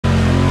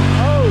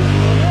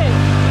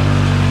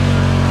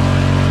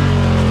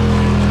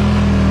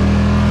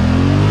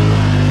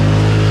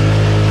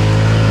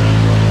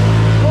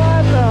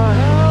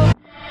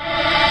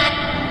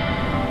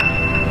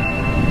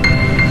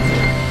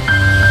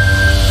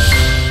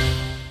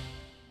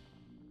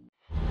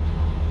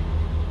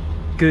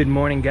Good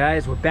morning,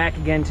 guys. We're back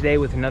again today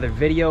with another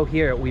video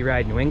here at We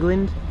Ride New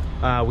England.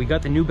 We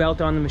got the new belt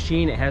on the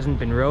machine. It hasn't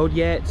been rode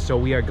yet, so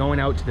we are going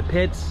out to the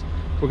pits.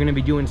 We're going to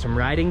be doing some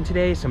riding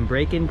today, some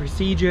break-in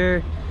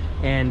procedure,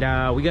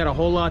 and we got a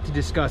whole lot to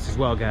discuss as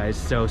well, guys.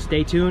 So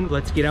stay tuned.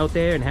 Let's get out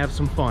there and have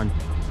some fun.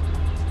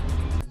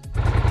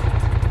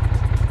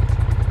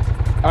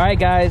 Alright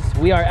guys,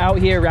 we are out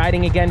here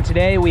riding again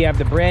today. We have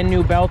the brand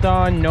new belt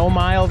on, no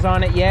miles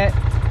on it yet.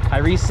 I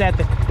reset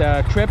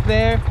the trip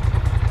there,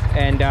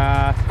 and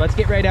let's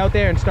get right out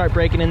there and start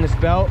breaking in this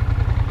belt,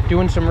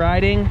 doing some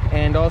riding,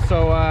 and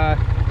also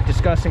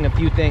discussing a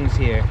few things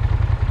here.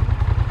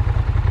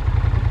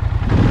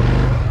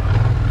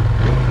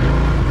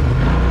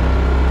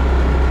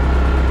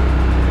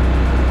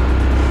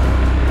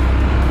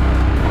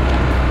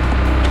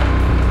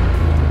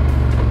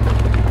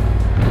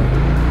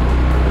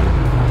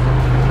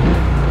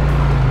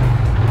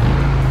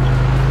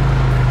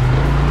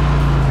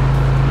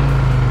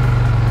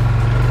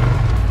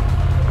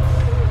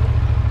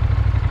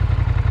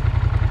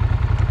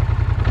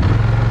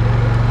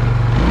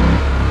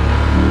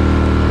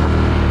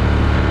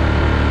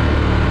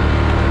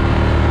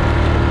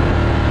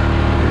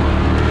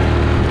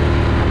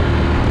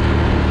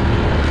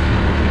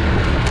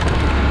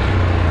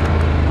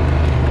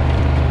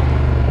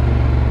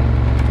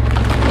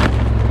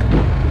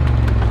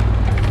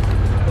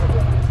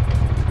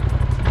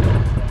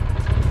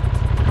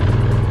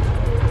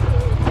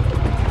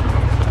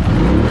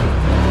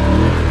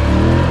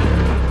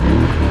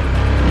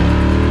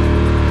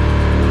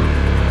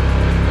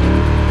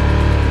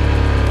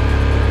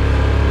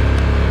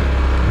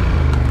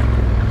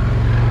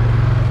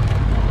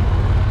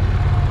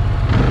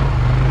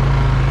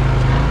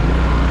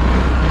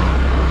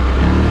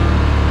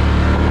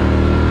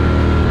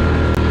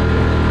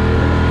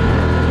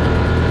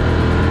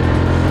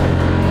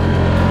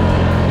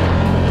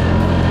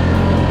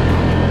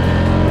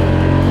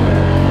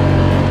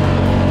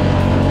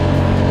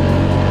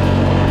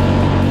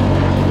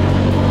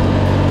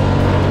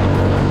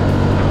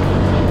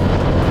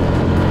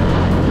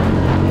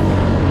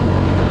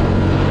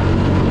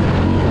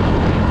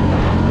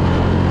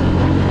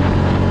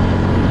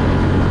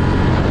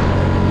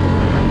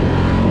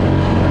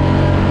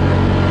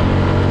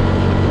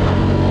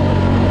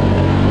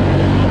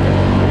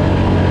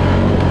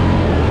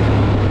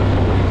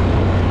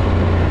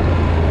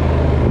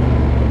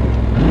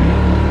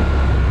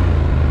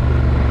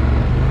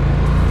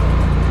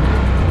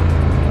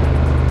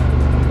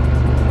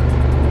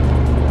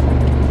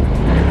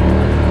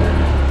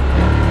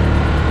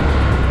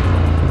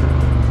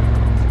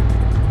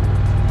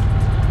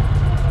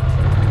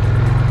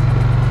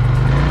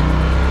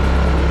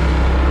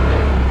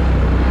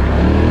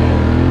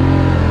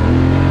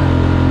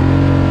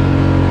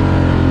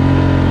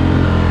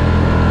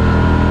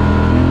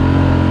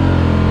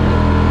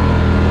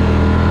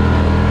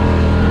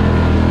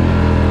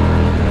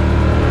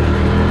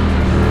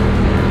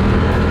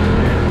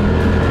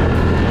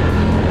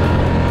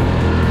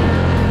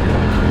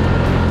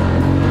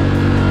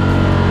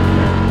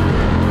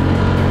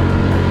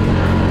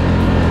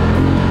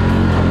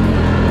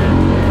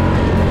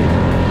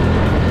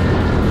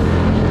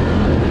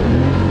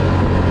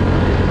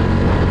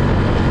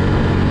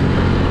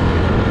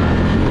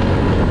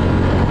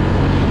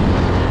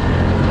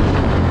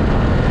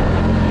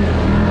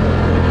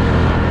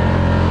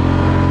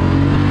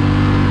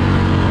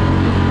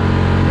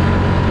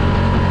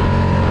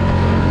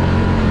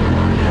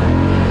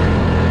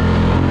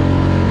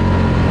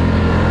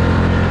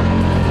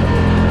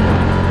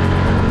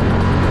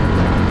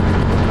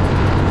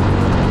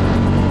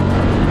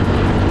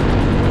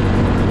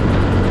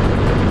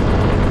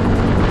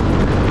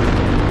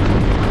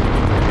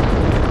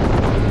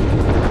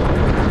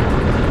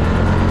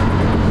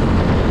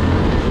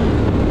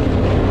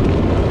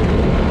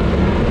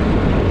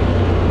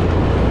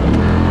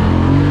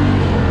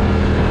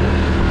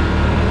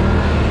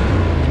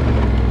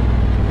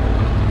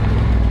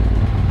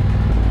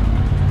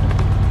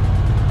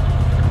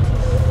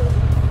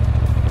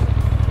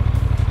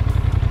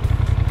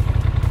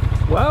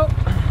 Well,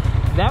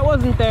 that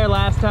wasn't there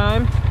last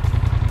time.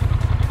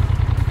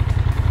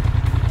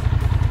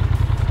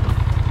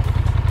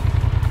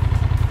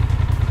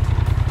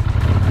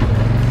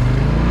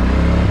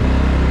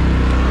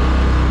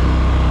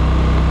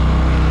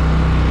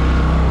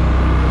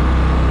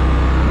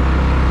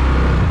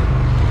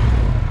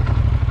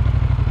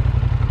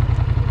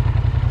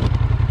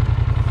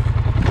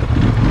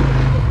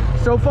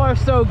 So far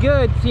so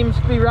good, seems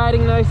to be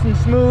riding nice and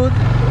smooth.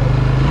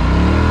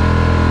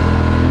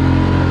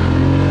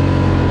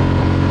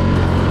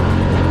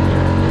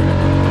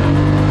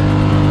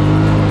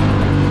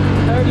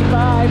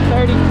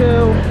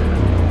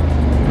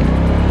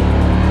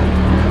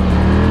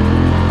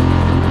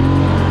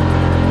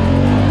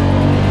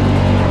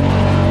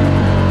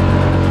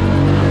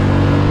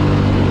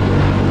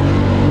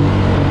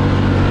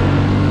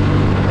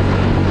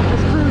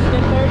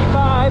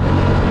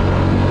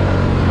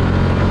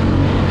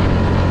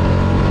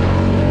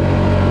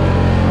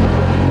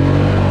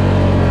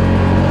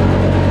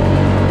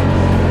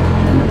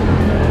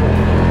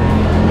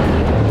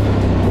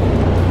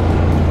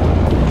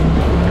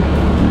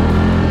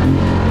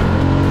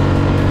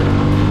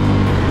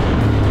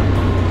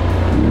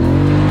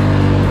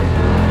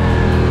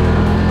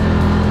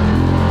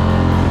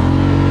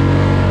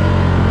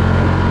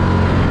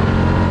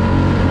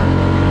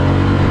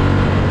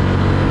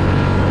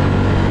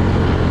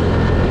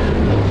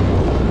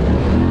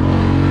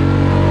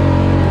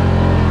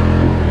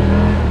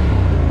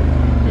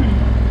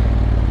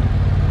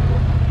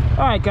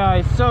 Alright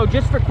guys, so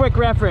just for quick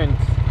reference,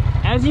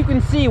 as you can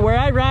see where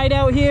I ride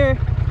out here,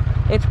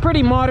 it's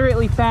pretty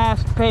moderately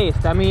fast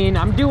paced. I mean,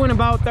 I'm doing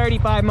about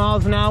 35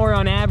 miles an hour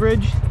on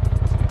average,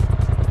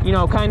 you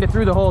know, kind of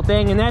through the whole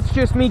thing, and that's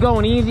just me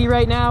going easy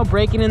right now,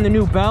 breaking in the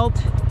new belt.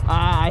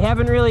 I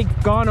haven't really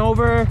gone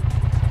over,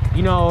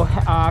 you know,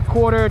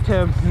 quarter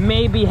to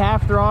maybe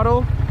half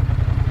throttle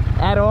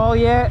at all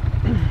yet.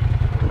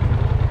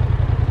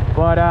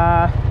 But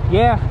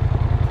yeah,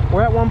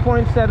 we're at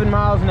 1.7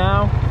 miles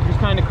now, just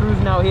kind of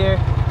cruising out here.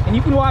 And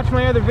you can watch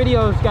my other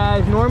videos,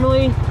 guys.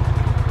 Normally,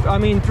 I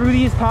mean, through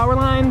these power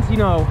lines, you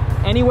know,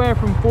 anywhere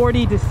from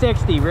 40 to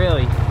 60,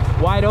 really,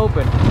 wide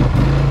open.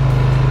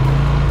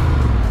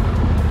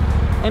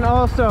 And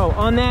also,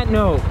 on that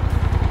note,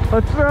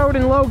 let's throw it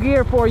in low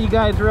gear for you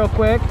guys real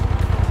quick.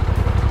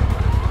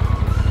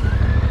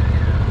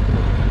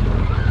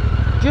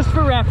 Just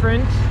for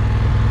reference,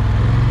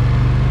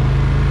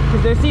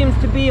 because there seems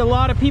to be a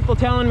lot of people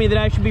telling me that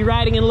I should be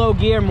riding in low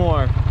gear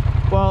more.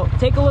 Well,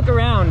 take a look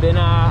around, and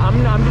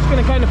I'm just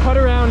going to kind of putt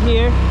around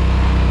here.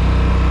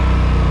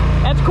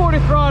 That's quarter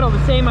throttle,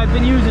 the same I've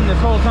been using this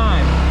whole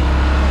time.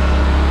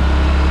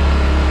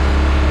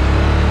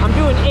 I'm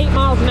doing 8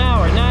 miles an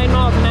hour, 9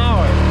 miles an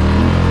hour.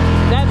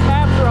 That's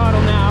half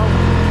throttle now.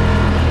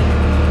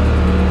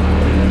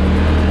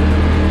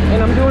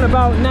 And I'm doing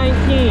about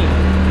 19.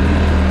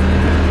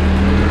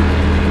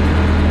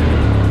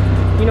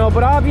 You know,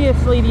 but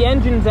obviously the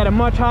engine's at a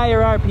much higher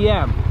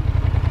RPM.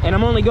 And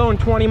I'm only going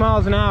 20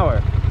 miles an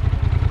hour.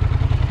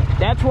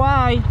 That's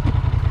why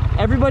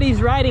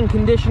everybody's riding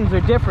conditions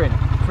are different.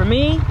 For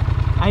me,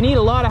 I need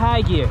a lot of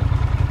high gear.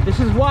 This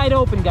is wide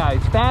open,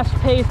 guys,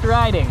 fast-paced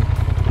riding.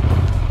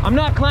 I'm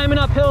not climbing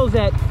up hills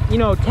at, you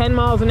know, 10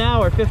 miles an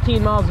hour,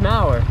 15 miles an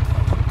hour.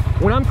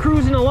 When I'm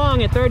cruising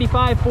along at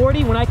 35,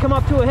 40, when I come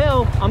up to a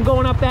hill, I'm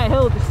going up that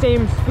hill at the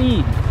same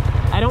speed.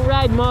 I don't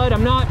ride mud,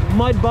 I'm not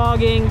mud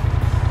bogging.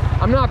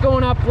 I'm not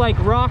going up like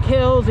rock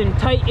hills and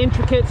tight,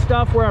 intricate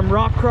stuff where I'm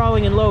rock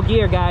crawling in low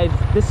gear, guys.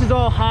 This is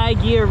all high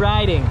gear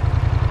riding,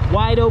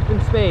 wide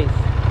open space.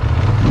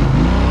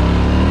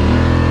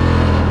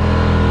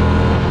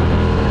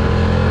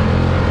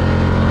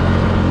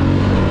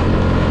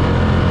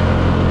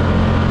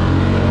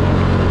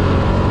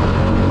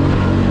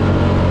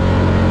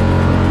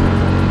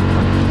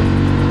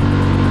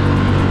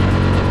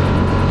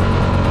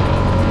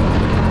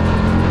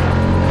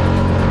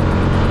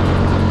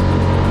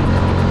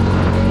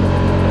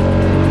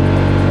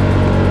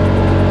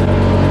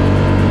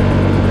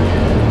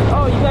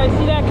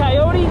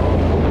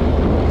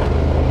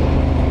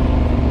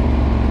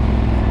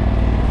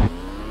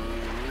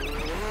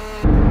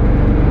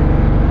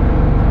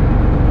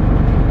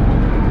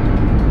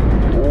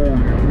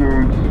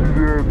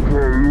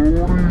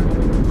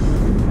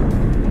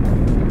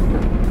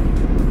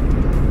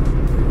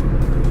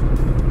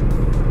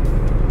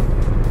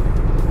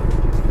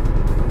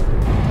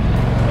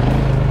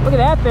 Look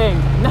at that thing.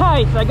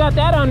 Nice, I got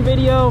that on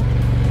video.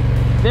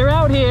 They're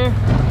out here.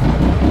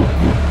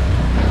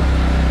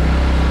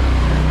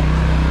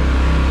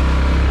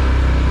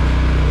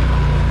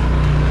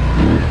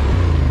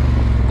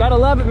 Gotta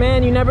love it,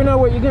 man. You never know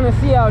what you're gonna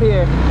see out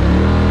here.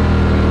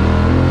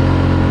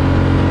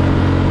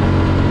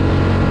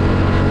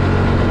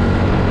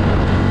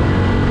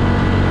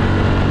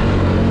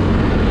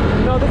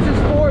 You know, this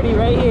is 40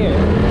 right here.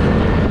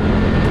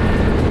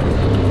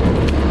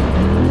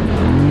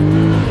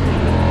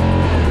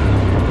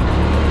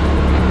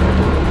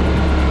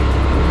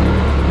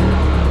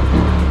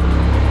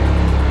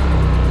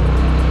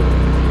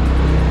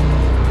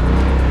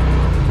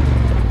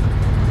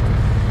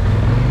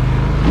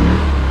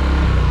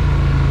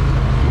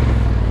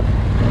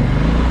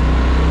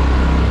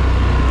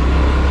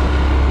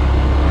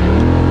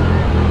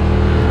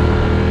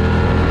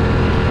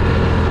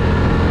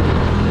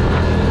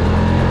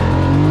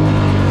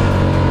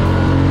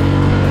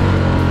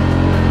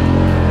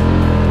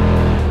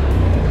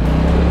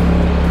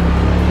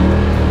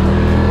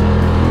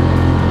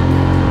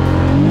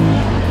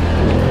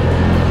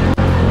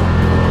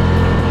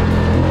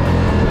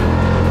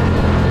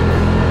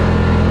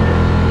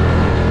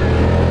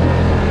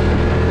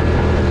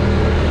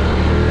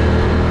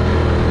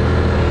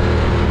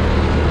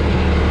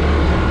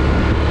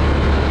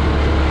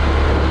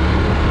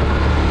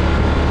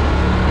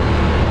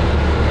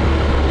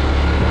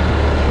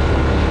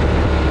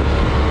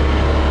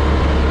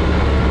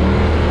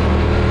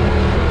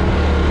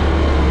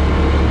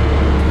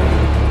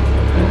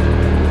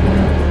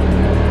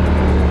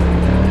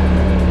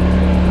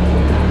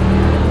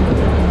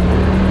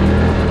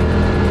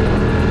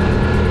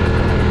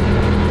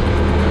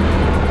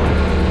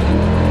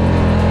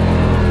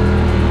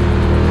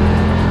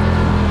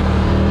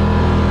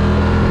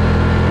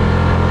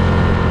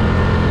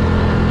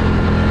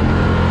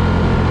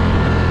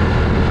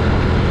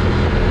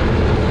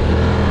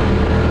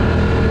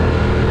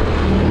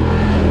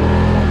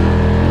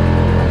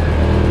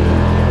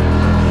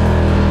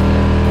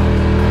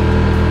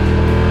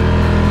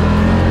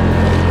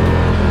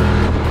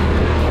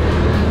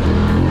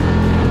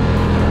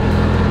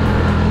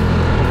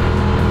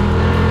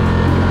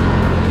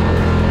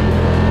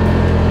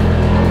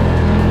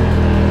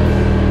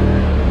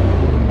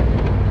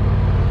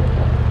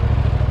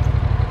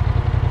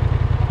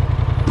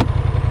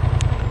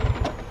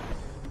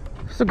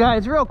 So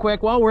guys, real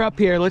quick, while we're up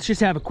here, let's just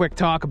have a quick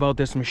talk about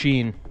this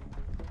machine.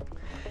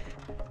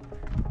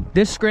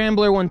 This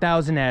Scrambler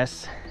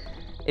 1000S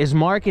is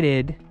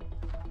marketed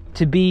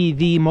to be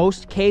the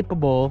most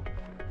capable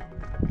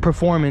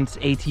performance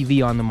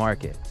ATV on the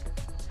market.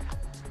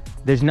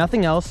 There's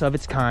nothing else of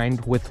its kind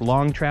with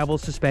long travel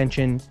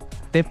suspension,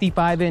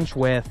 55-inch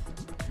width,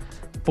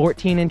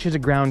 14 inches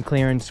of ground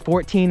clearance,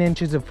 14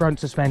 inches of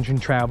front suspension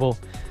travel,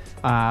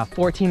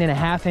 14 and a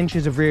half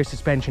inches of rear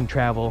suspension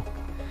travel.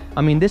 I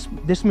mean,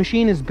 this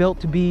machine is built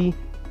to be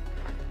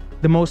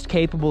the most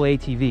capable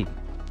ATV.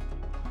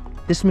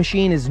 This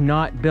machine is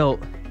not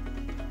built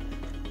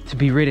to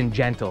be ridden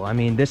gentle. I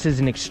mean, this is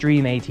an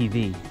extreme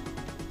ATV.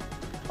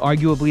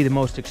 Arguably the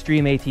most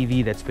extreme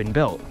ATV that's been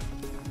built.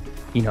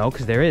 You know,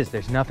 because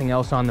there's nothing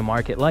else on the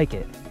market like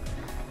it.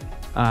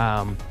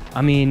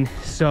 I mean,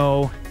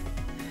 so,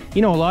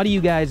 you know, a lot of you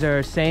guys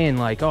are saying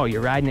like, oh, you're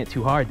riding it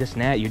too hard, this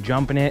and that, you're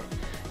jumping it,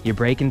 you're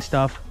breaking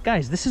stuff.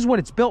 Guys, this is what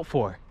it's built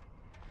for.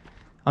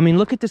 I mean,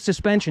 look at the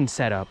suspension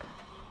setup.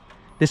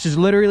 This is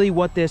literally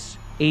what this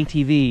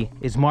ATV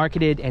is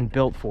marketed and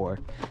built for.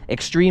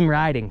 Extreme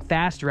riding,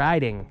 fast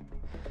riding,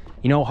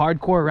 you know,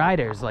 hardcore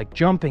riders, like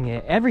jumping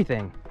it,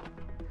 everything.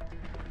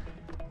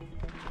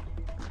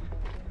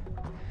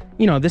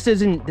 You know, this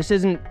isn't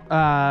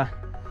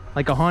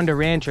like a Honda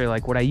Rancher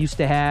like what I used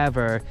to have,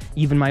 or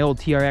even my old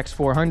TRX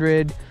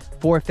 400,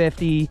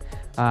 450.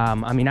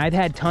 I mean, I've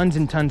had tons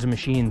and tons of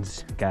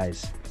machines,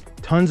 guys.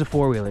 Tons of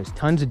four-wheelers,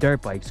 tons of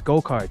dirt bikes,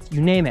 go-karts, you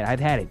name it, I've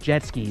had it,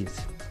 jet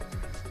skis.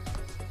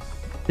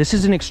 This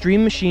is an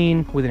extreme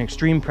machine with an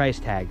extreme price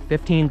tag,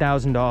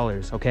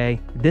 $15,000,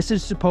 okay? This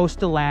is supposed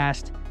to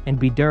last and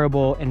be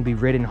durable and be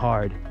ridden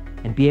hard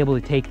and be able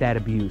to take that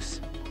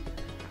abuse.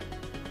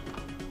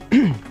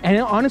 And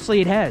honestly,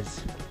 it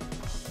has.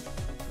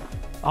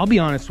 I'll be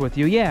honest with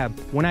you, yeah,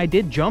 when I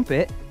did jump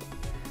it,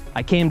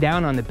 I came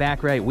down on the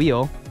back right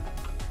wheel.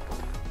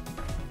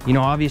 You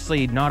know,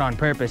 obviously not on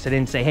purpose. I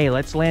didn't say, hey,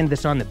 let's land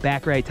this on the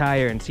back right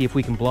tire and see if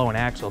we can blow an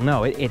axle.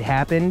 No, it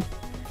happened.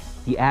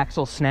 The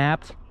axle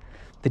snapped.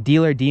 The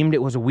dealer deemed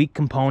it was a weak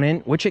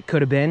component, which it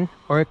could have been,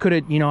 or it could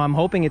have, you know, I'm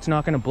hoping it's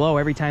not going to blow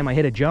every time I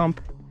hit a jump,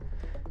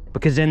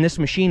 because then this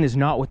machine is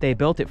not what they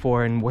built it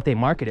for and what they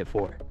market it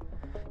for.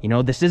 You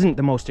know, this isn't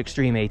the most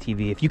extreme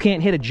ATV. If you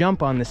can't hit a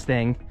jump on this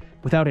thing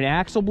without an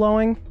axle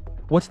blowing,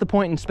 what's the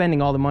point in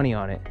spending all the money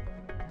on it?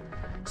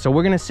 So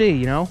we're going to see,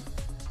 you know.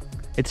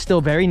 It's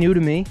still very new to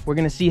me. We're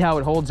going to see how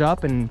it holds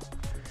up, and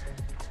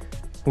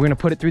we're going to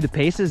put it through the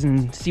paces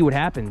and see what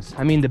happens.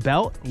 I mean, the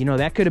belt, you know,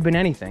 that could have been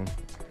anything.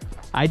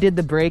 I did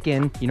the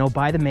break-in, you know,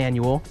 by the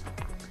manual,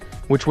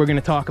 which we're going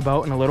to talk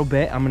about in a little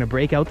bit. I'm going to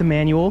break out the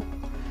manual,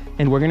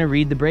 and we're going to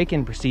read the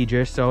break-in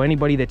procedure. So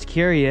anybody that's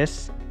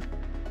curious,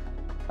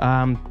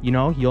 you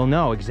know, you'll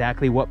know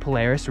exactly what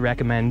Polaris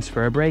recommends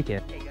for a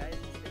break-in. Hey guys,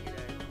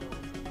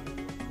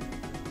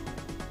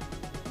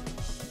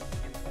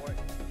 important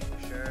to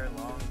ensure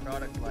long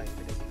product life.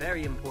 It is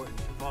very important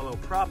to follow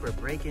proper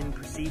break-in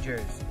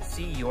procedures.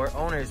 See your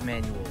owner's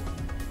manual.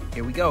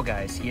 Here we go,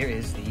 guys. Here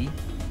is the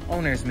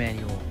owner's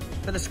manual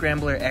for the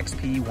Scrambler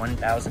XP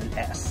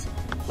 1000S.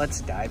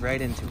 Let's dive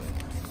right into it.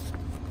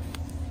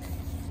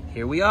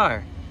 Here we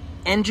are.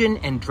 Engine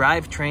and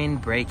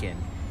drivetrain break-in.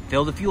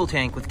 Fill the fuel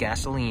tank with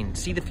gasoline.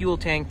 See the fuel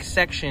tank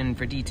section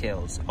for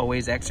details.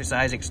 Always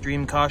exercise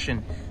extreme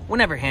caution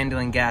whenever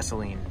handling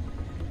gasoline.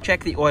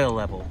 Check the oil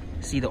level.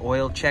 See the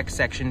oil check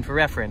section for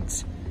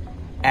reference.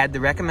 Add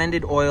the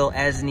recommended oil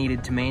as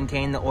needed to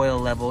maintain the oil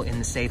level in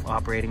the safe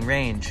operating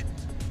range.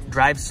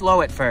 Drive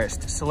slow at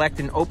first. Select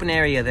an open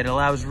area that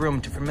allows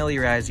room to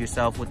familiarize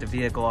yourself with the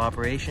vehicle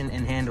operation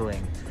and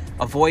handling.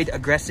 Avoid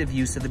aggressive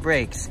use of the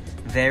brakes.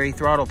 Vary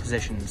throttle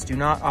positions. Do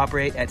not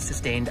operate at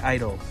sustained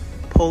idle.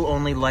 Pull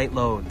only light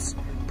loads.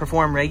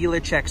 Perform regular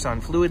checks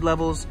on fluid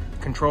levels,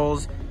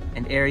 controls,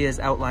 and areas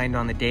outlined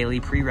on the daily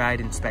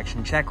pre-ride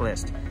inspection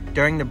checklist.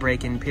 During the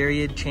break-in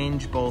period,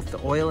 change both the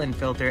oil and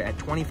filter at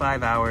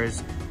 25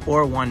 hours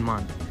or 1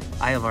 month.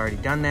 I have already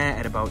done that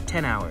at about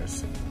 10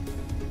 hours.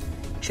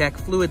 Check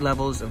fluid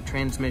levels of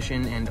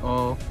transmission and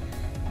all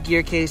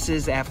gear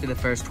cases after the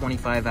first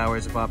 25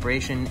 hours of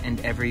operation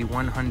and every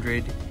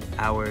 100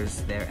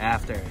 hours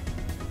thereafter.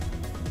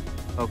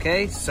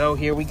 Okay, so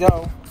here we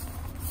go.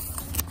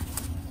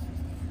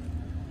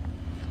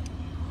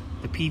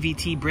 The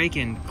PVT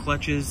break-in,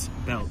 clutches,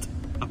 belt.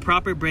 A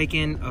proper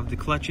break-in of the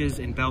clutches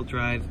and belt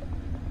drive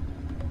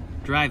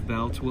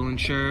belts will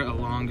ensure a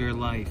longer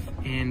life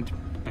and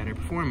better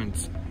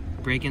performance.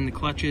 Break in the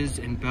clutches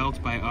and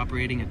belt by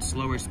operating at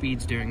slower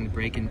speeds during the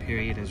break-in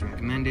period as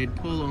recommended.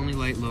 Pull only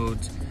light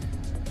loads.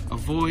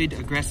 Avoid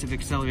aggressive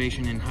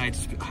acceleration and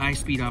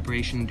high-speed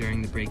operation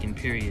during the break-in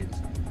period.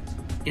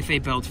 If a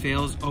belt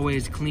fails,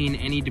 always clean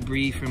any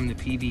debris from the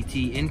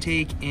PVT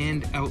intake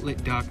and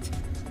outlet duct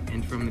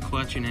and from the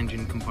clutch and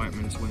engine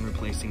compartments when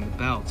replacing the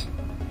belt.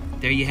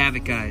 There you have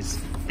it, guys.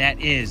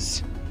 That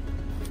is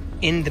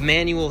in the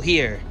manual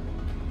here.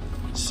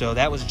 So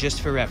that was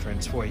just for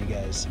reference for you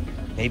guys.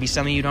 Maybe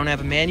some of you don't have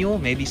a manual.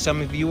 Maybe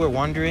some of you are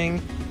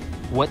wondering,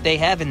 what they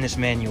have in this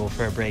manual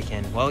for a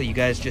break-in. Well, you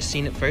guys just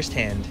seen it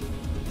firsthand.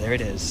 There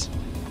it is.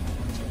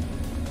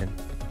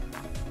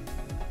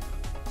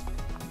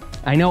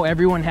 I know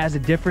everyone has a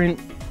different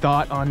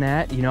thought on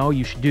that. You know,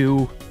 you should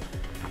do,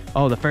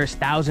 oh, the first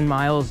 1,000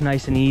 miles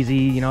nice and easy.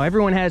 You know,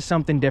 everyone has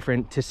something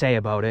different to say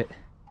about it.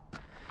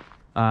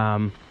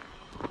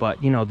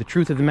 But, you know, the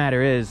truth of the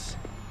matter is,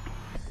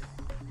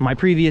 my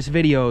previous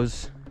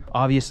videos,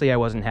 obviously I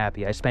wasn't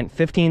happy. I spent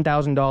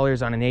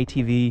 $15,000 on an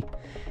ATV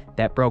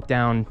that broke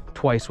down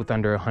twice with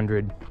under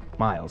 100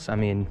 miles. I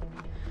mean,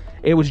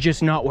 it was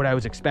just not what I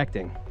was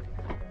expecting.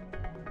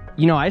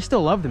 You know, I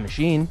still love the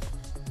machine.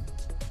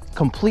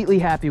 Completely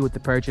happy with the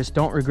purchase.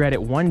 Don't regret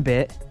it one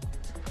bit.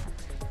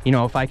 You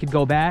know, if I could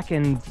go back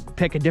and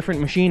pick a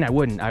different machine, I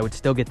wouldn't. I would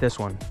still get this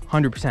one,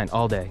 100%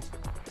 all day.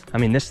 I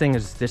mean, this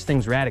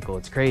thing's radical.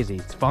 It's crazy.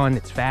 It's fun.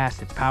 It's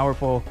fast. It's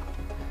powerful.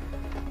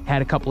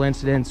 Had a couple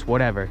incidents,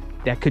 whatever.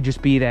 That could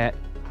just be that,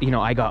 you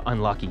know, I got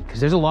unlucky. Because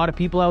there's a lot of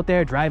people out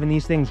there driving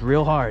these things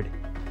real hard.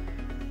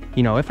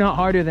 You know, if not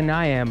harder than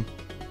I am,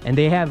 and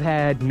they have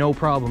had no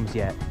problems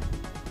yet.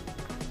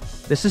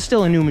 This is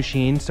still a new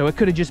machine, so it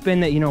could have just been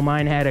that, you know,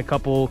 mine had a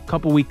couple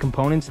weak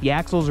components. The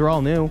axles are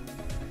all new.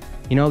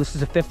 You know, this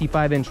is a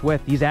 55-inch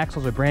width. These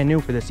axles are brand new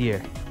for this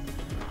year.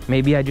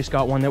 Maybe I just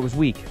got one that was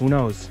weak. Who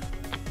knows?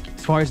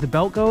 As far as the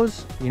belt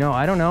goes, you know,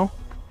 I don't know.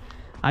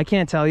 I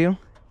can't tell you.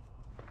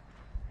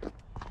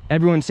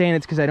 Everyone's saying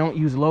it's because I don't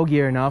use low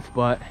gear enough,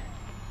 but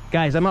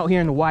guys, I'm out here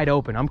in the wide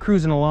open. I'm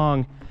cruising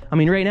along. I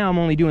mean, right now I'm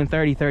only doing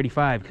 30,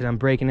 35 because I'm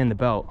breaking in the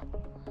belt.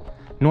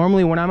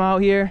 Normally when I'm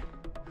out here,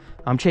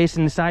 I'm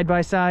chasing the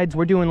side-by-sides.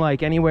 We're doing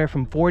like anywhere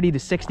from 40 to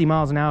 60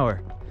 miles an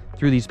hour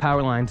through these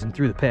power lines and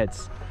through the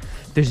pits.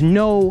 There's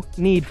no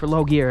need for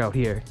low gear out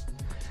here.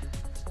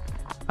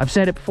 I've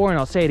said it before and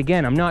I'll say it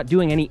again. I'm not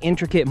doing any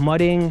intricate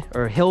mudding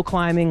or hill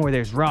climbing where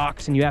there's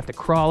rocks and you have to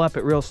crawl up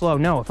it real slow.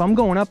 No, if I'm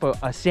going up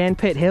a sand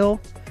pit hill,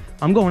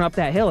 I'm going up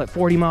that hill at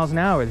 40 miles an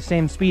hour, the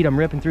same speed I'm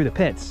ripping through the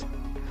pits.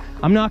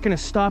 I'm not gonna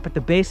stop at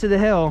the base of the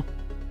hill,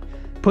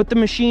 put the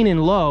machine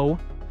in low,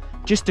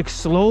 just to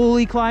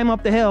slowly climb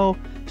up the hill,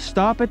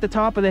 stop at the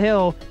top of the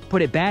hill,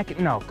 put it back.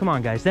 No, come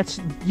on guys,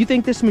 you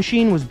think this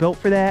machine was built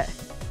for that?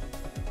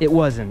 It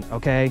wasn't,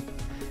 okay?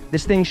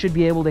 This thing should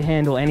be able to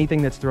handle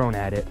anything that's thrown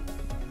at it.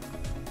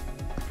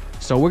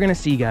 So we're gonna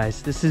see,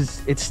 guys.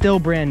 It's still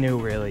brand new,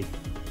 really.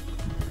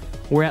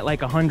 We're at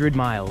like 100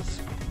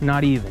 miles,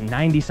 not even,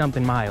 90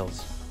 something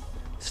miles.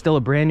 Still a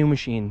brand new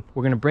machine.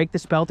 We're gonna break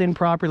this belt in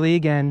properly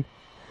again,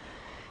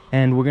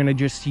 and we're gonna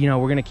just, you know,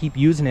 we're gonna keep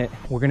using it.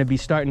 We're gonna be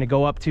starting to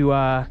go up to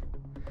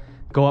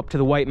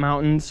the White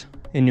Mountains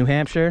in New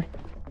Hampshire.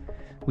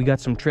 We got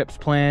some trips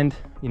planned.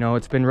 You know,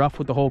 it's been rough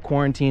with the whole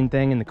quarantine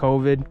thing and the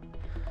COVID.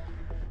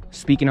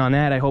 Speaking on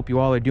that, I hope you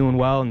all are doing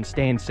well and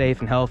staying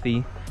safe and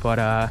healthy.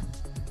 But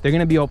they're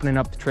gonna be opening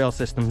up the trail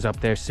systems up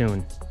there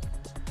soon,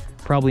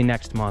 probably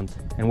next month.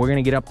 And we're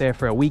gonna get up there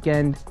for a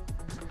weekend.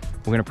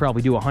 We're gonna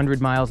probably do 100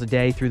 miles a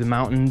day through the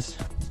mountains,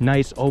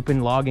 nice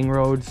open logging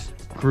roads,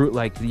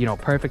 like, you know,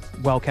 perfect,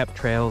 well-kept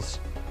trails.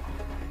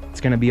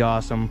 It's gonna be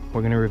awesome.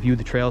 We're gonna review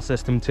the trail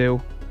system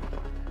too.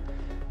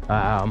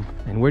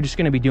 And we're just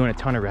gonna be doing a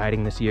ton of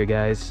riding this year,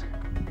 guys.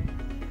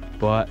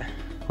 But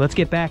let's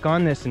get back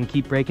on this and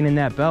keep breaking in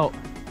that belt.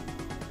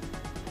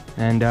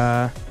 And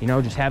you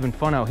know, just having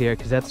fun out here,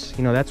 because that's,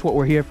 you know, that's what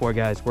we're here for,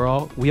 guys.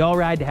 We all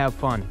ride to have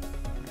fun.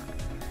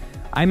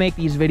 I make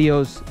these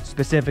videos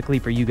specifically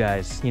for you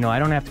guys. You know, I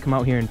don't have to come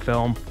out here and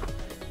film,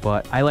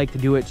 but I like to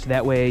do it so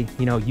that way,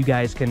 you know, you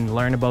guys can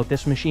learn about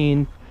this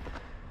machine,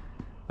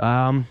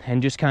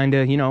 and just kind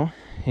of, you know,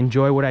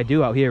 enjoy what I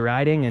do out here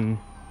riding and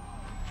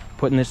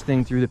putting this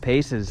thing through the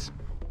paces.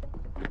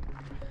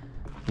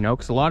 You know,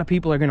 because a lot of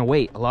people are going to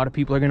wait. A lot of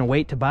people are going to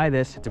wait to buy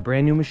this. It's a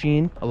brand new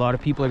machine. A lot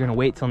of people are going to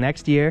wait till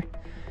next year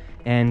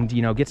and,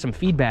 you know, get some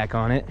feedback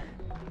on it.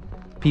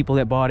 People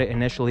that bought it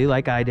initially,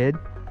 like I did,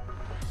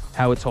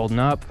 how it's holding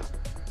up,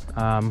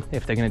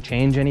 if they're going to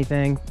change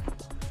anything.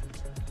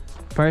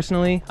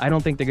 Personally, I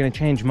don't think they're going to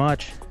change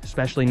much,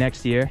 especially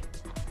next year.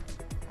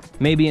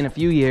 Maybe in a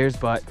few years,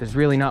 but there's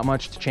really not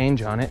much to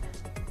change on it.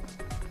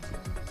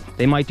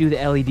 They might do the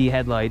LED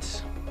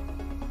headlights.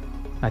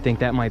 I think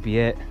that might be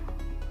it.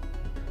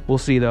 We'll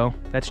see though.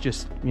 That's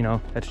just, you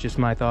know, that's just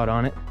my thought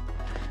on it.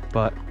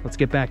 But let's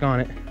get back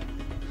on it.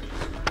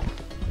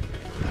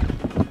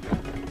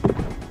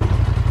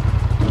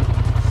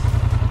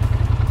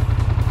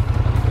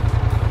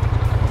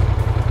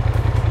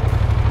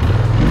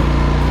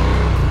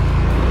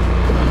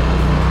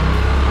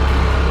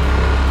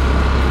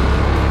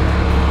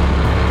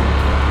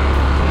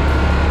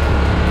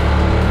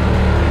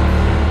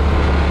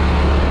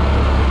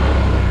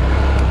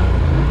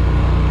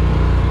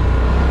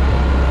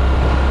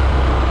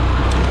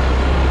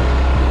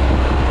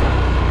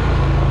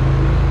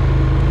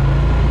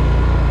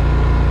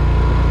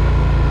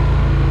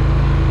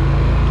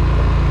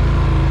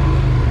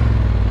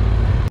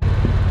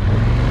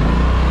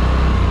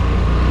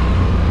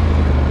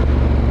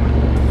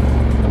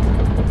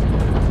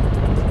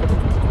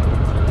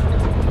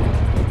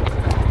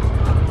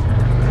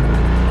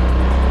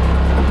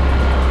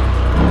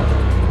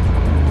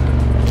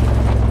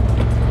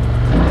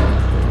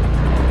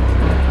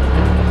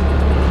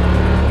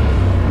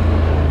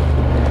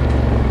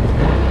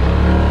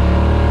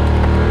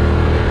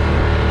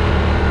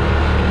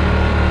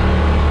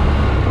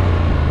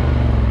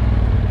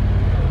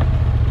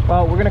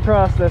 we're gonna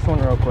cross this one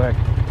real quick.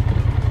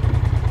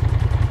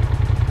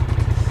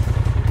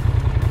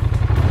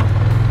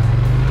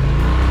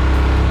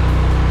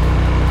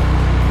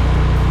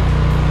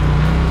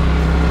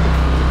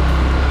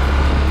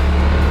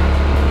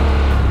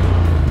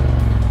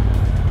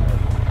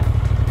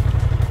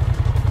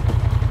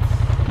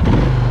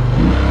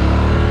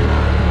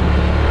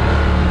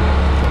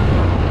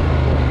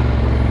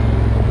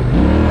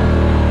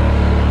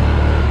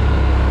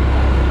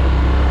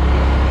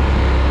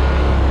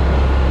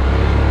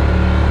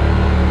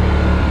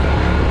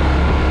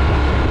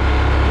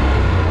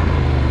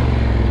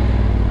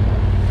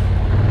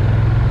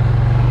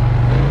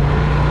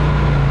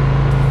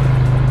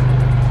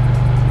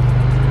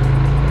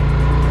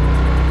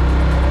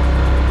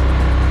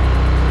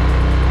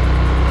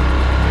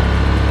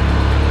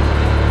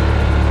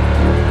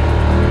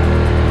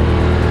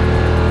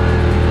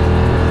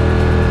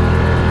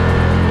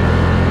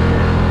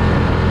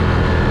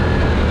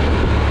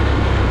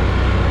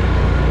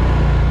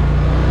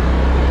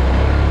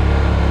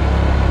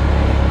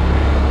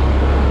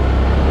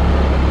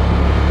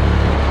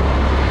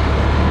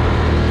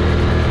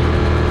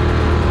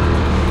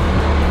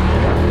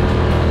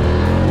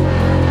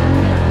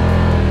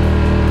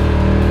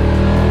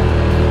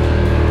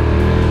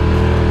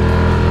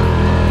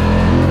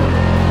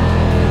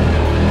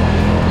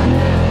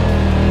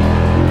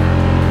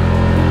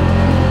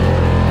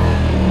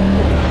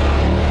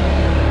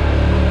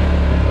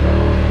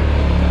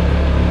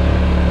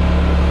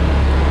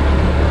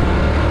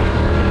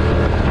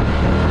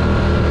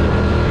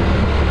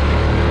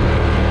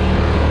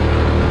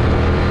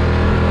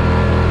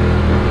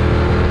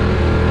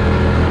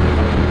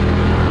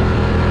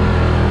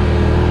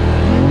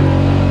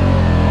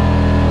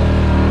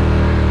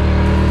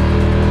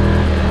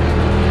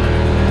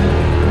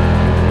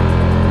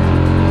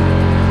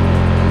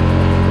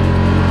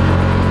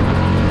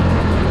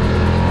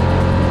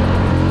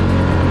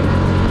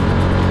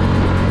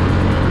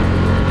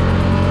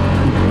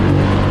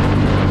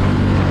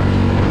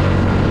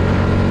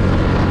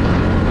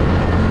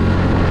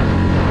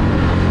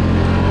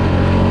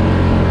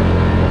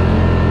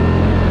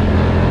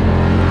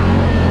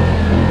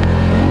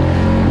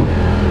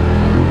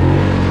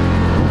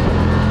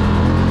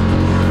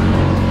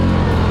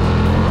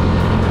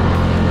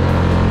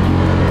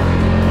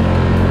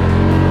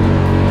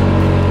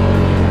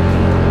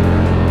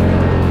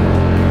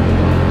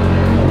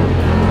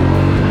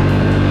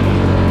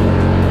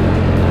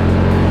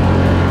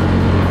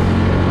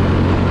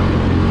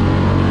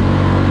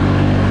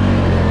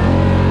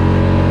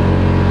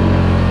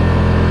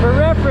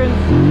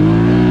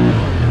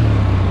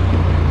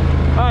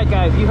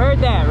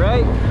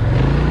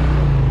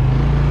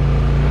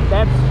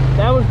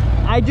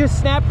 I just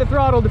snapped the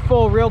throttle to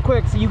full real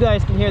quick so you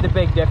guys can hear the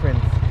big difference.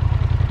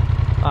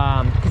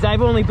 Because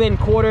I've only been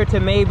quarter to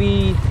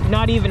maybe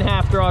not even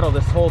half throttle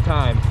this whole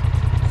time.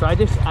 So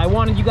I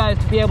wanted you guys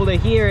to be able to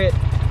hear it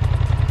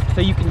so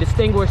you can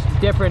distinguish the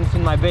difference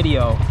in my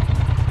video.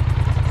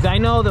 Because I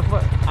know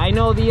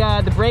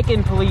the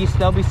break-in police,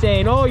 they'll be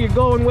saying, oh, you're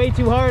going way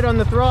too hard on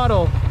the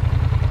throttle.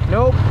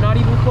 Nope, not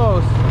even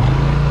close.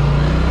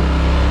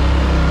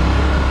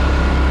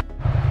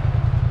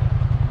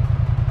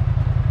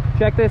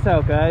 Check this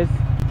out, guys.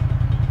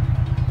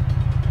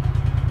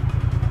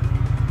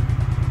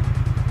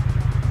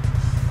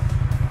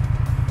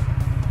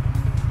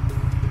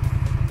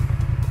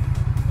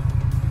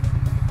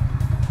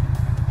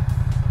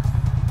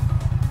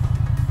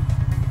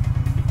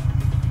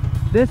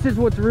 This is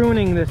what's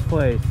ruining this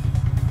place.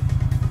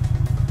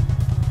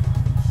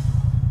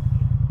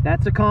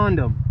 That's a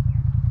condom.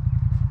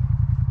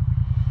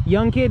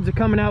 Young kids are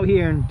coming out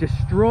here and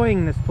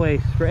destroying this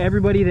place for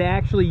everybody that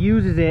actually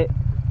uses it,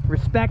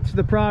 respects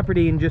the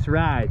property, and just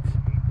rides.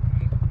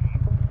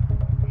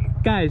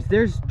 Guys,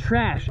 there's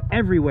trash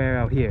everywhere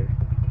out here.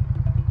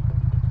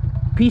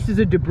 Pieces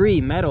of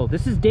debris, metal.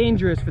 This is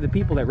dangerous for the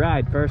people that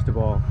ride, first of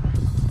all.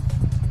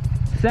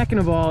 Second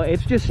of all,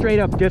 it's just straight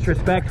up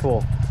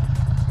disrespectful.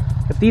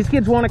 If these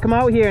kids want to come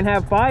out here and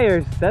have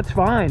fires, that's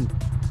fine.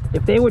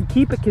 If they would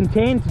keep it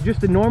contained to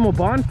just a normal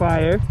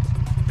bonfire,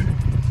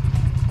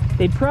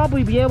 they'd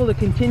probably be able to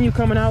continue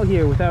coming out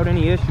here without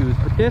any issues.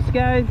 But this,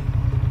 guys,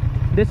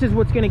 this is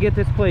what's going to get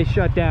this place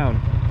shut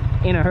down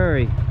in a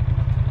hurry.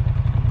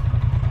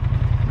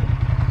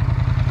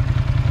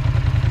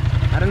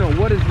 I don't know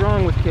what is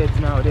wrong with kids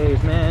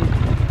nowadays, man.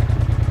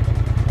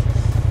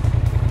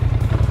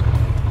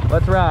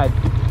 Let's ride.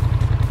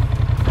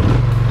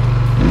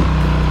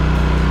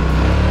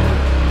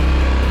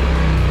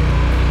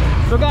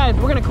 So guys,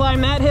 we're gonna climb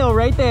that hill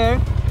right there.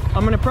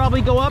 I'm gonna probably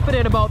go up it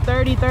at about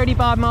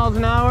 30-35 miles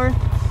an hour,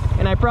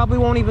 and I probably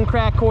won't even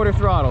crack quarter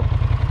throttle.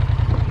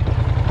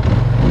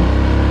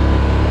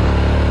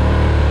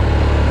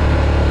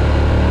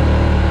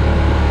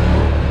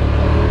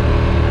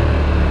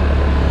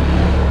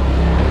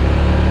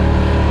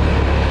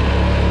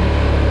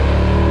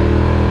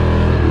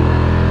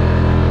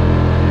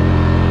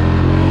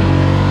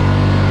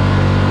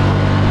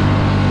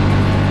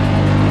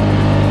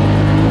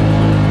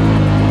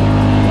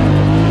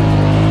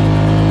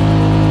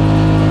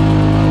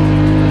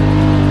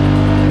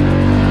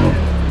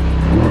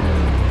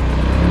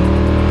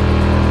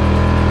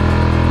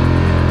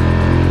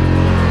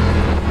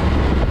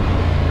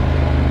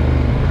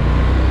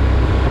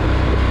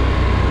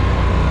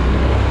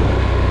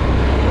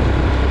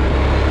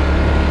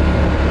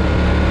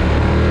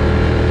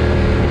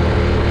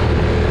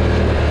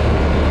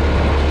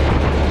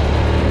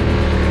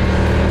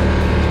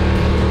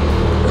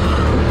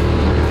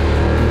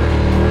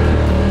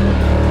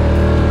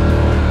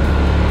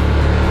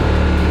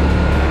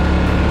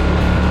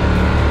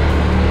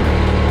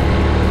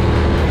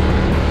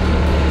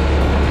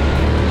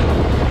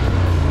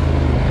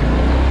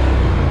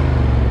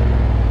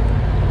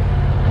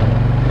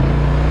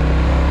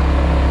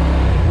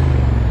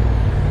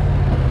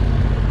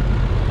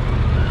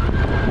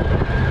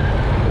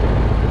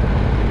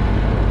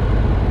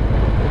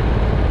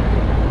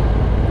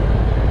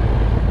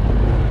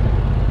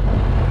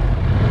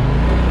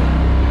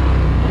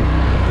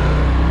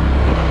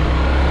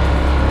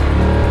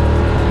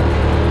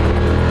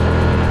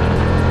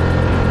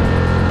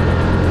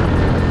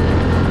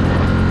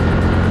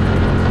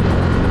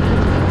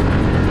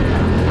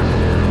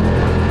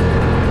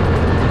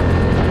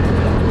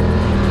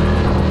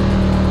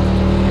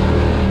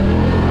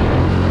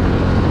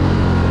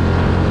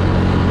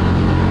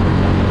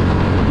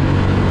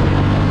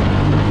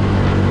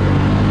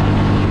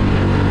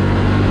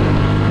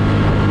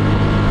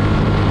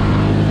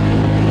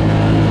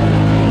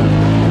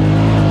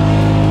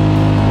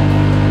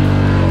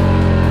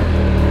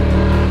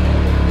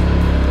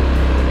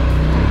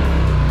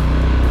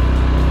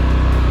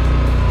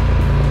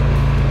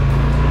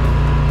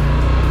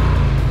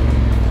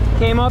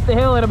 up the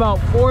hill at about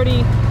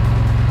 40.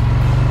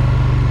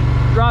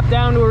 Drop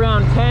down to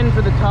around 10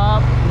 for the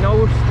top.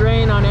 No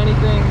strain on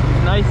anything.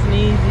 Nice and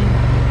easy.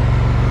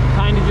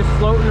 Kind of just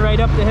floating right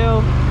up the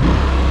hill.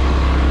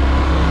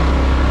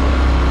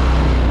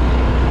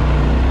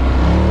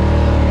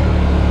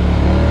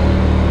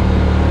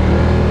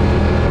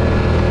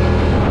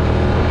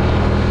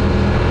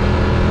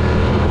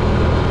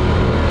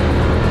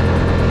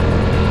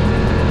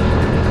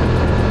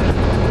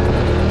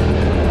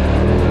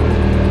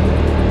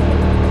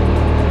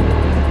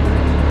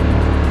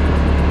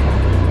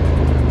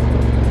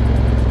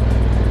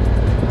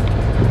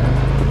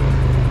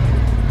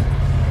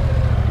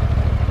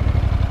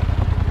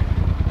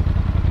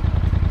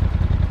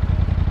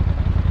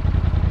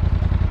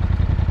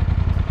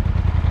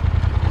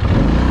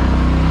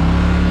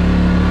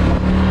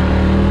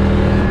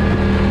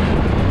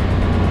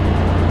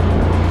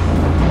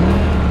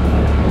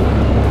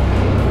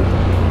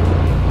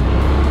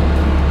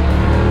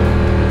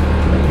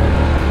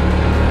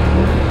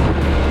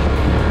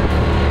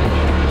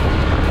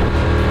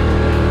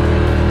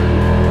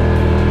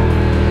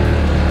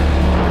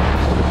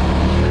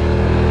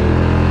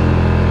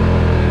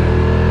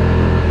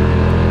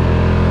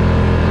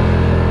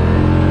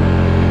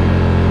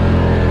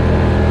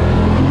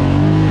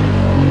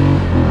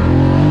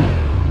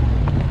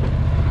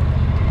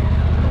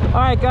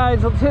 Alright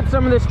guys, let's hit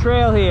some of this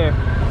trail here.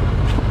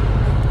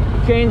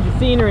 Change the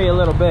scenery a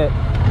little bit.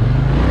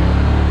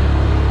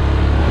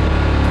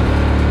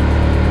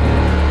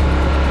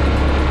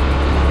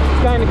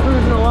 Just kind of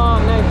cruising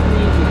along nice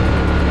and easy.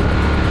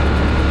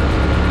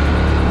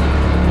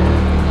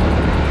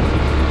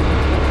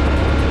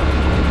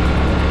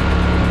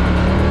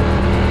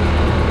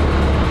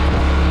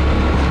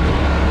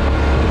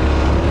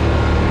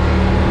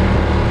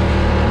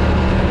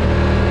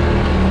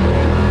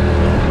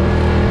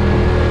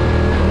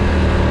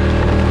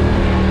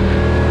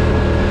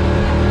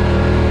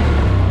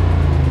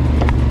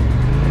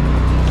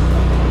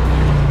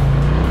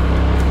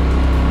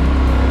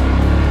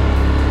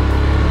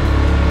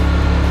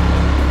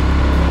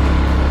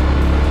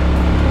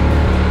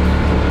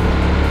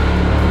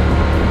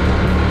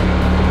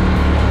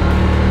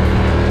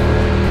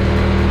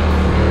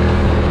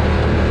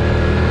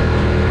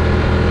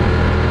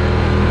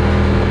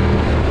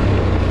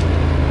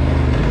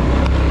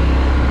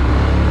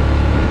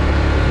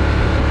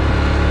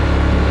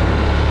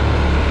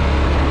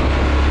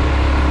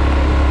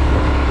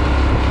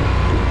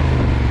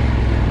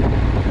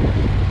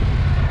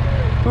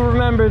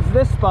 Remembers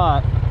this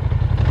spot.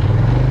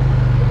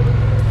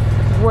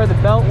 This is where the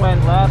belt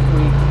went last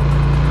week.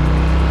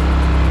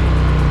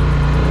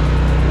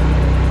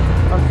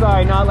 I'm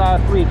sorry, not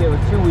last week, it was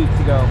 2 weeks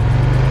ago.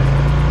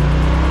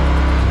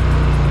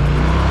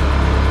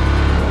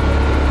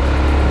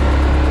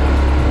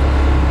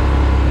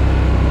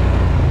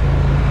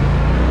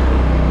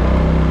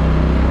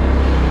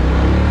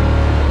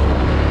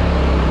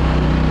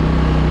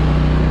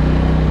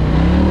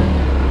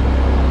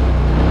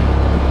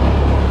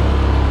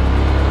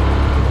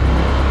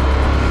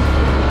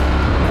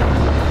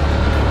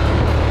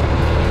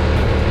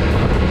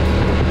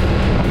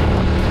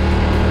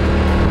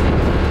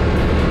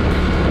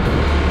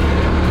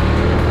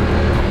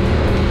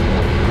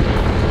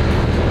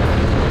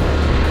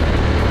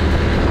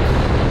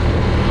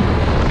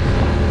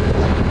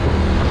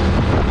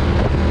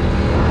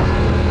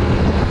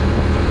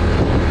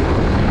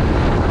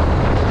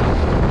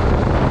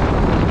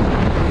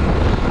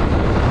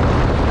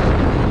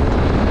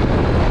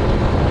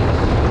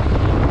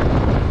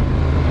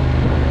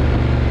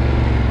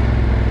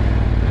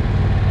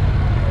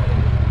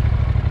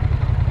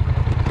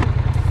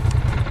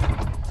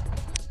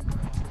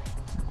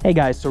 Hey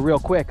guys, so real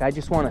quick, I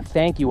just want to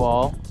thank you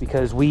all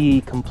because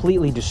we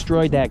completely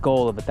destroyed that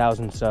goal of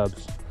 1,000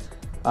 subs.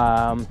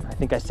 I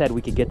think I said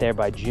we could get there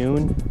by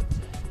June.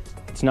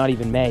 It's not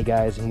even May,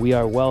 guys, and we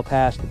are well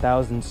past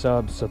 1,000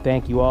 subs, so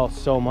thank you all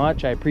so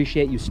much. I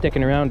appreciate you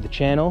sticking around the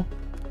channel.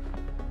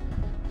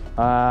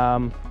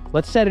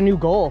 Let's set a new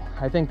goal.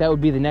 I think that would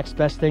be the next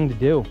best thing to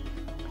do.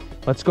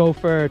 Let's go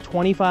for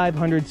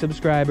 2,500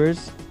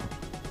 subscribers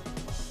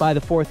by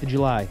the 4th of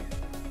July.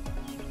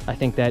 I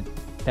think that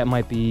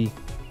might be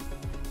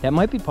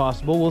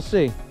possible. We'll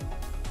see.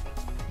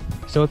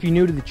 So if you're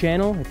new to the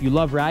channel, if you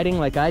love riding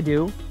like I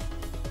do,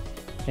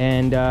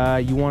 and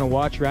you want to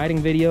watch riding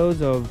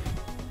videos of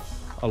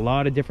a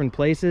lot of different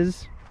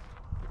places,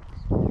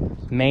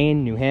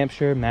 Maine, New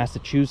Hampshire,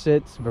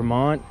 Massachusetts,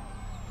 Vermont,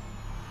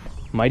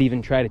 might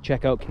even try to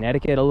check out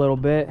Connecticut a little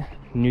bit,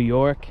 New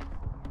York.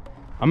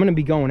 I'm gonna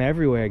be going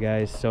everywhere,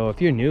 guys, so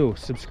if you're new,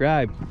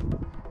 subscribe.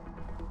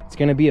 It's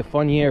gonna be a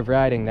fun year of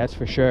riding, that's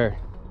for sure.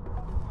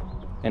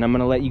 And I'm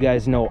gonna let you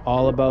guys know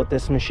all about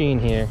this machine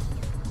here,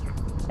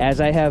 as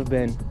I have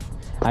been.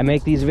 I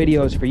make these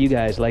videos for you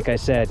guys, like I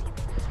said.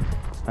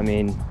 I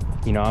mean,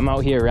 you know, I'm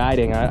out here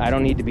riding. I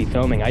don't need to be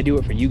filming. I do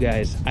it for you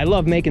guys. I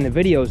love making the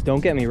videos, don't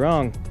get me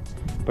wrong,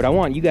 but I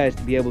want you guys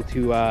to be able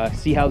to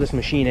see how this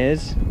machine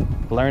is,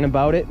 learn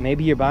about it.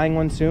 Maybe you're buying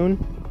one soon.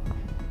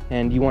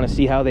 and you want to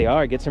see how they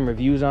are, get some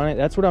reviews on it,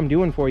 that's what I'm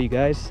doing for you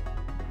guys.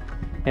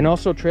 And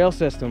also trail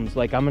systems,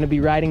 like I'm going to be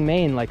riding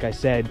Maine, like I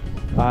said.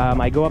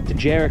 I go up to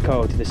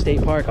Jericho, to the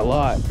state park a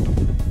lot.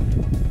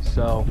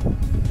 So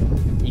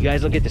you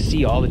guys will get to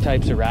see all the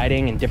types of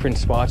riding and different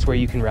spots where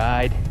you can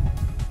ride.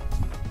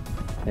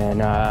 And,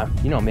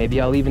 you know,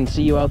 maybe I'll even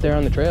see you out there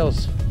on the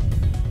trails.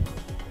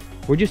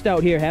 We're just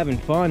out here having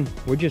fun.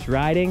 We're just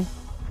riding,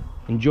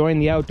 enjoying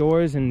the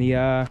outdoors and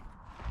the,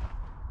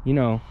 you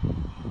know,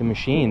 the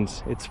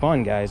machines. It's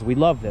fun, guys. We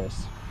love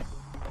this.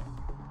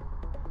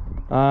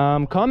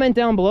 Comment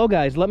down below,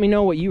 guys. Let me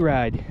know what you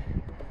ride.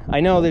 I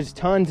know there's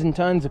tons and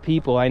tons of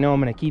people. I know I'm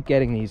gonna keep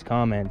getting these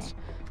comments.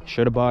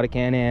 Should have bought a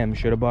Can-Am,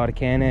 should have bought a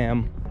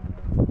Can-Am.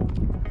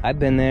 I've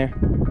been there.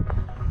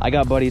 I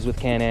got buddies with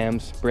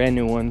Can-Ams, brand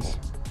new ones.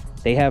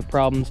 They have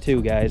problems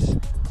too, guys.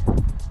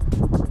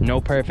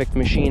 No perfect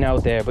machine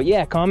out there. But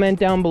yeah, comment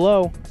down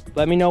below.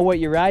 Let me know what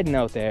you're riding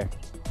out there.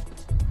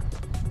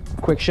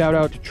 Quick shout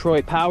out to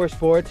Troy Power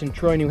Sports in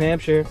Troy, New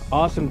Hampshire.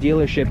 Awesome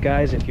dealership,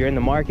 guys. If you're in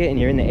the market and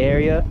you're in the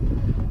area,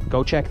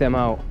 go check them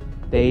out.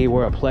 They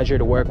were a pleasure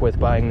to work with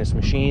buying this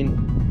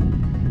machine.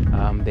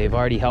 They've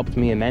already helped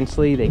me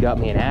immensely. They got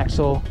me an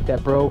axle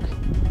that broke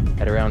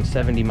at around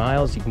 70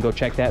 miles. You can go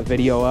check that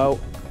video out.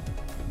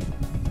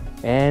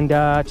 And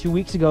 2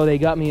 weeks ago, they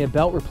got me a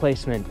belt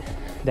replacement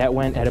that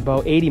went at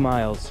about 80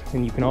 miles.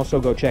 And you can also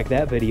go check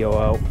that video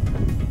out.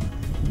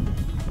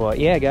 But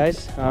yeah,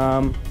 guys,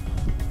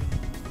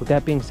 with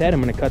that being said, I'm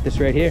gonna cut this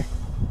right here.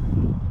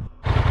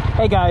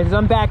 Hey guys,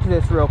 I'm back to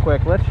this real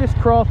quick. Let's just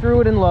crawl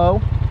through it in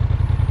low.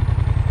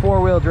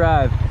 4-wheel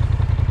drive.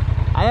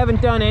 I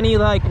haven't done any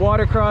like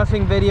water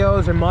crossing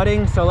videos or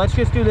mudding, so let's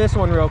just do this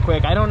one real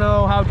quick. I don't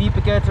know how deep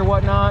it gets or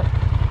whatnot.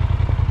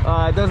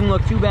 It doesn't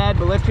look too bad,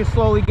 but let's just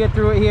slowly get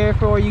through it here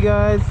for you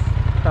guys.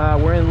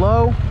 We're in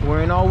low,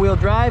 we're in all-wheel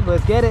drive,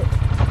 let's get it.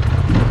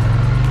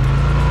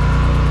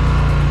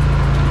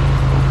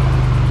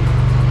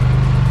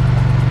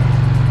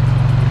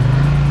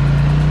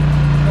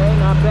 Okay,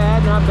 not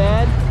bad, not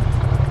bad.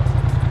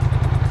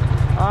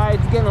 Alright,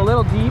 it's getting a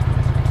little deep.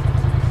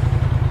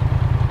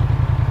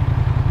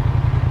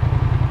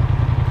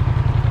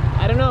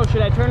 I don't know,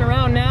 should I turn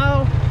around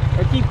now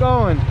or keep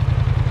going?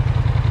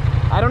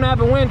 I don't have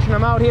a winch and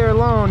I'm out here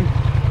alone.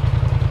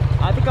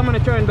 I think I'm gonna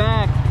turn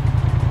back.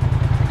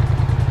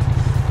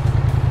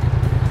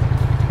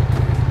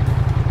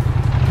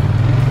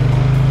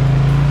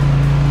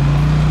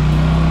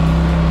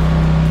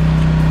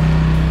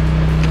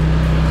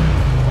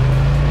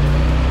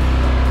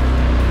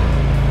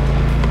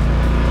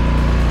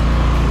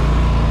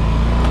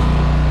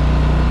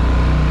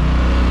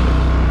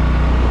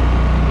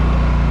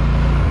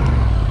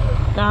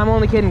 Nah, I'm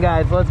only kidding,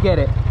 guys. Let's get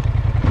it.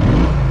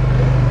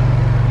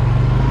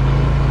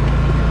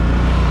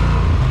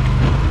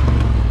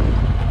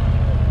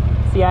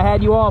 See, I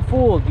had you all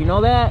fooled. You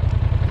know that?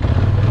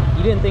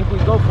 You didn't think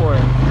we'd go for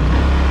it.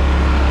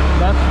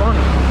 That's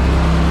funny.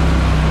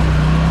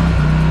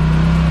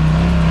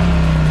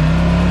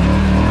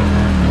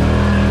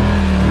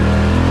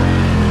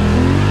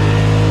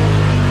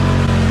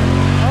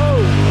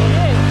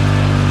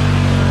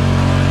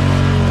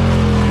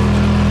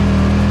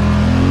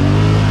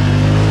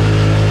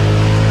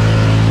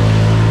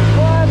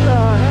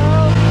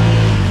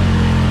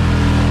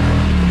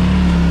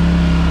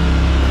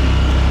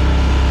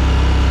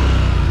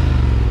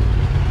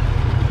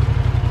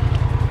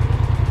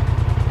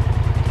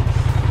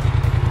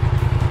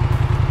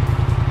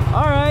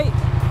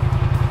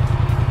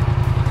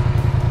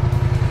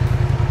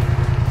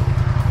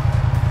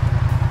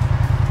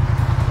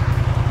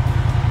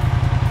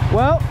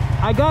 Well,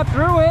 I got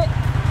through it.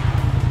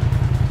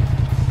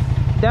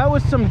 That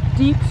was some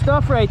deep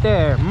stuff right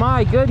there.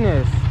 My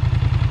goodness.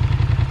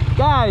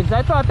 Guys,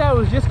 I thought that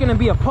was just gonna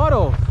be a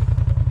puddle.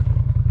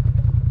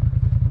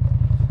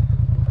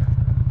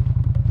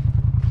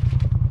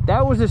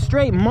 That was a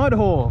straight mud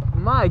hole.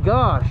 My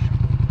gosh.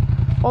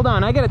 Hold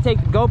on, I gotta take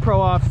the GoPro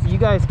off so you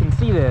guys can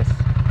see this.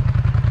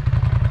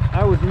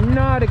 I was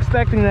not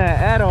expecting that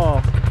at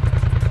all.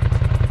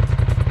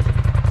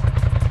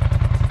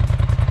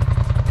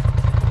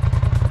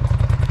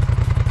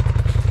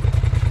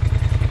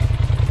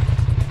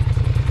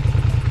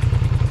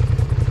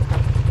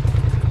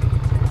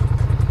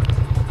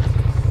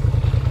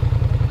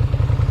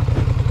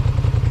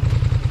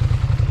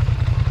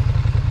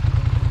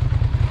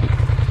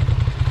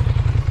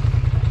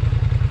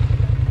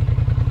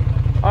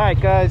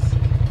 Alright guys,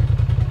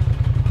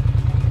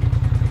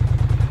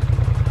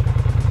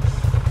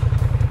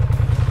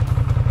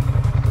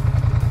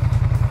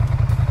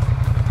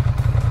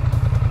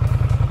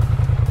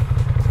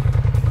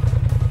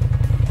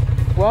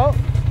 well,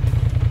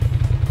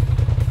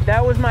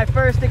 that was my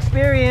first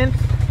experience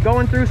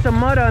going through some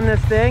mud on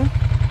this thing.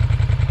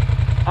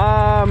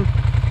 Wow,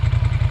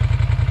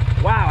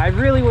 I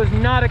really was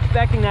not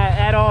expecting that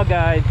at all,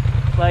 guys.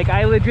 Like,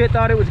 I legit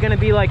thought it was gonna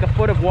be like a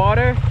foot of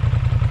water.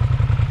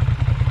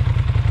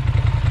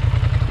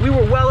 We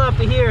were well up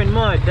to here in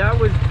mud. That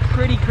was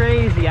pretty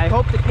crazy. I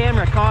hope the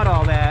camera caught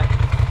all that.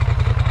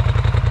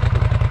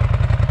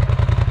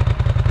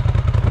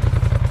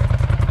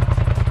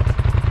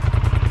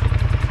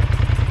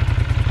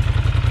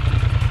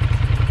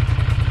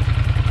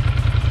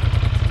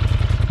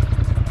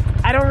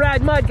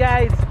 ride mud,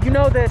 guys. You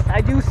know this.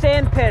 I do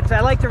sand pits. I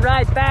like to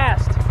ride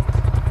fast.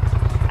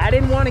 I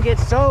didn't want to get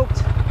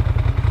soaked.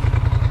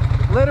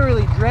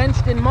 Literally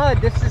drenched in mud.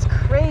 This is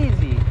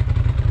crazy.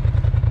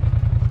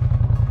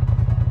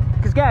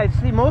 Because guys,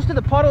 see, most of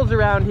the puddles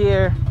around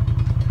here,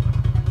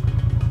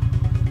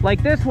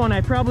 like this one,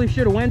 I probably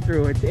should have went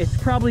through. It's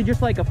probably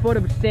just like a foot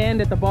of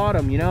sand at the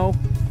bottom, you know?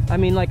 I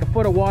mean, like a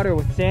foot of water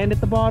with sand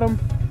at the bottom.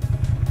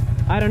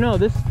 I don't know,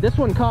 this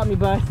one caught me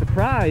by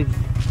surprise.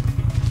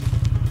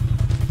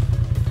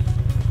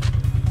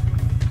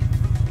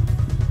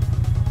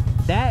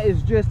 That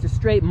is just a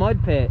straight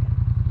mud pit.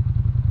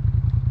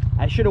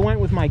 I should have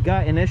went with my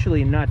gut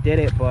initially and not did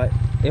it, but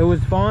it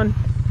was fun.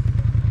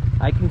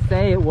 I can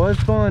say it was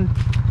fun.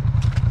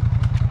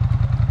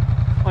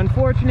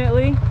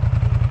 Unfortunately,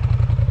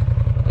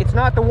 it's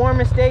not the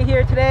warmest day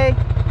here today.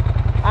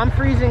 I'm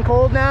freezing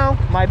cold now.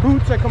 My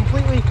boots are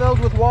completely filled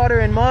with water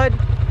and mud.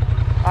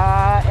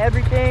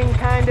 Everything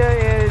kinda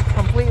is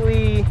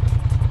completely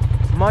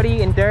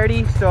muddy and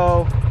dirty.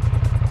 So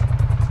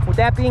with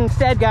that being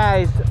said,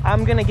 guys,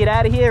 I'm gonna get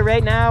out of here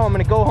right now. I'm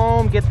gonna go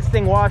home, get this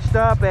thing washed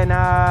up, and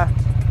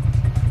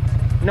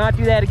not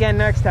do that again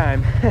next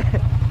time.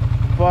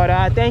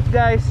 But thank you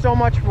guys so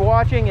much for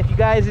watching. If you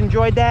guys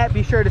enjoyed that,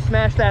 be sure to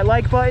smash that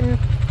like button.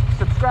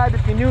 Subscribe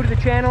if you're new to the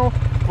channel.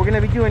 We're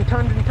gonna be doing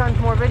tons and tons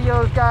more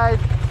videos, guys.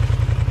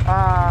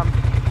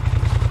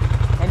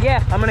 And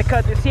yeah, I'm gonna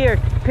cut this here.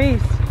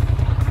 Peace.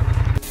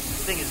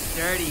 This thing is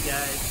dirty,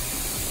 guys.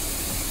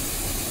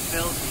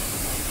 Filthy.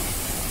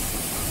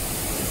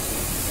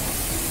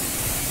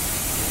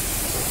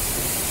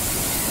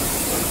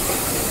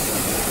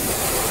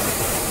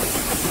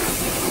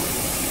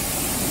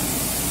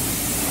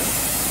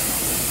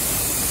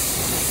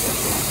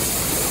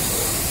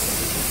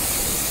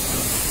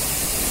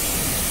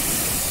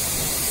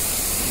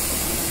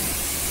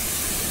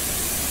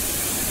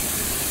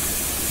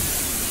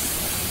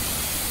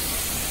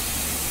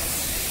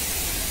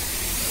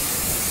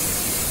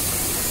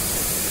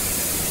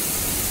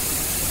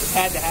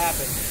 Had to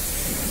happen.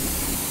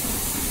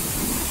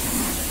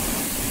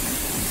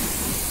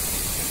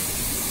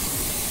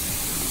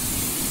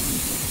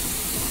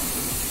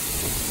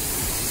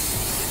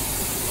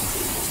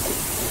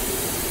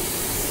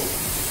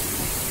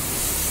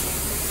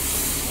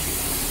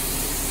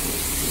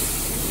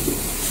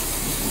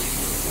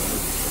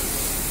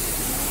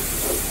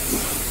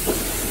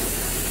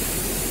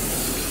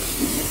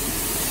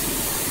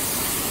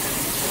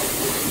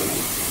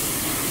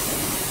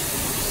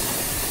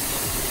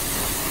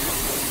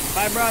 If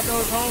I brought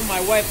those home,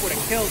 my wife would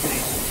have killed me.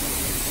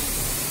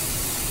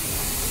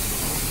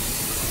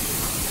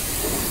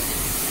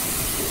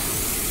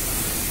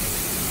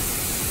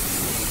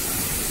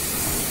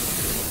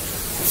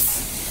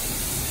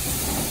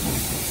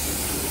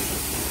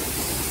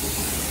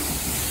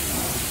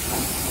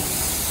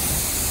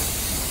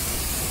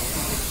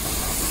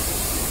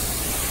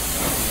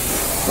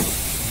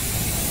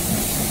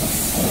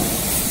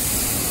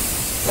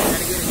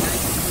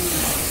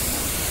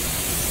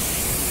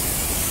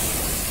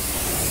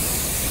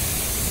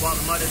 While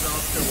the mud is all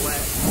still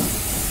wet.